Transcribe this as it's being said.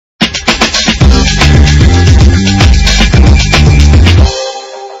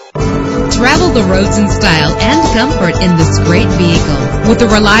the roads in style and comfort in this great vehicle. With a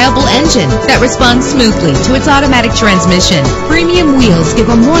reliable engine that responds smoothly to its automatic transmission, premium wheels give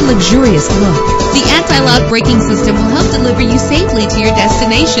a more luxurious look. The anti-lock braking system will help deliver you safely to your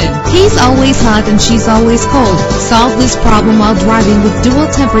destination. He's always hot and she's always cold. Solve this problem while driving with dual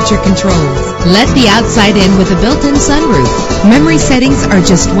temperature controls. Let the outside in with a built-in sunroof. Memory settings are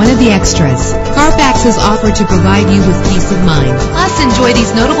just one of the extras. Carfax is offered to provide you with peace of mind. Plus, enjoy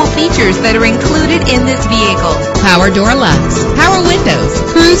these notable features that are included in this vehicle: power door locks, power windows,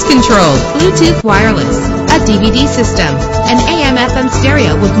 cruise control, Bluetooth wireless, a DVD system, an AM/FM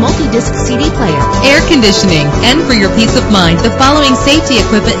stereo with multi-disc CD player, air conditioning, and for your peace of mind, the following safety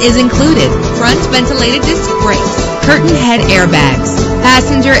equipment is included: front ventilated disc brakes, curtain head airbags,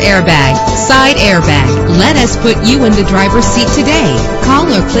 passenger airbag, side airbag. Let us put you in the driver's seat today. Call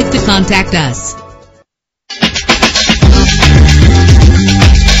or click to contact us.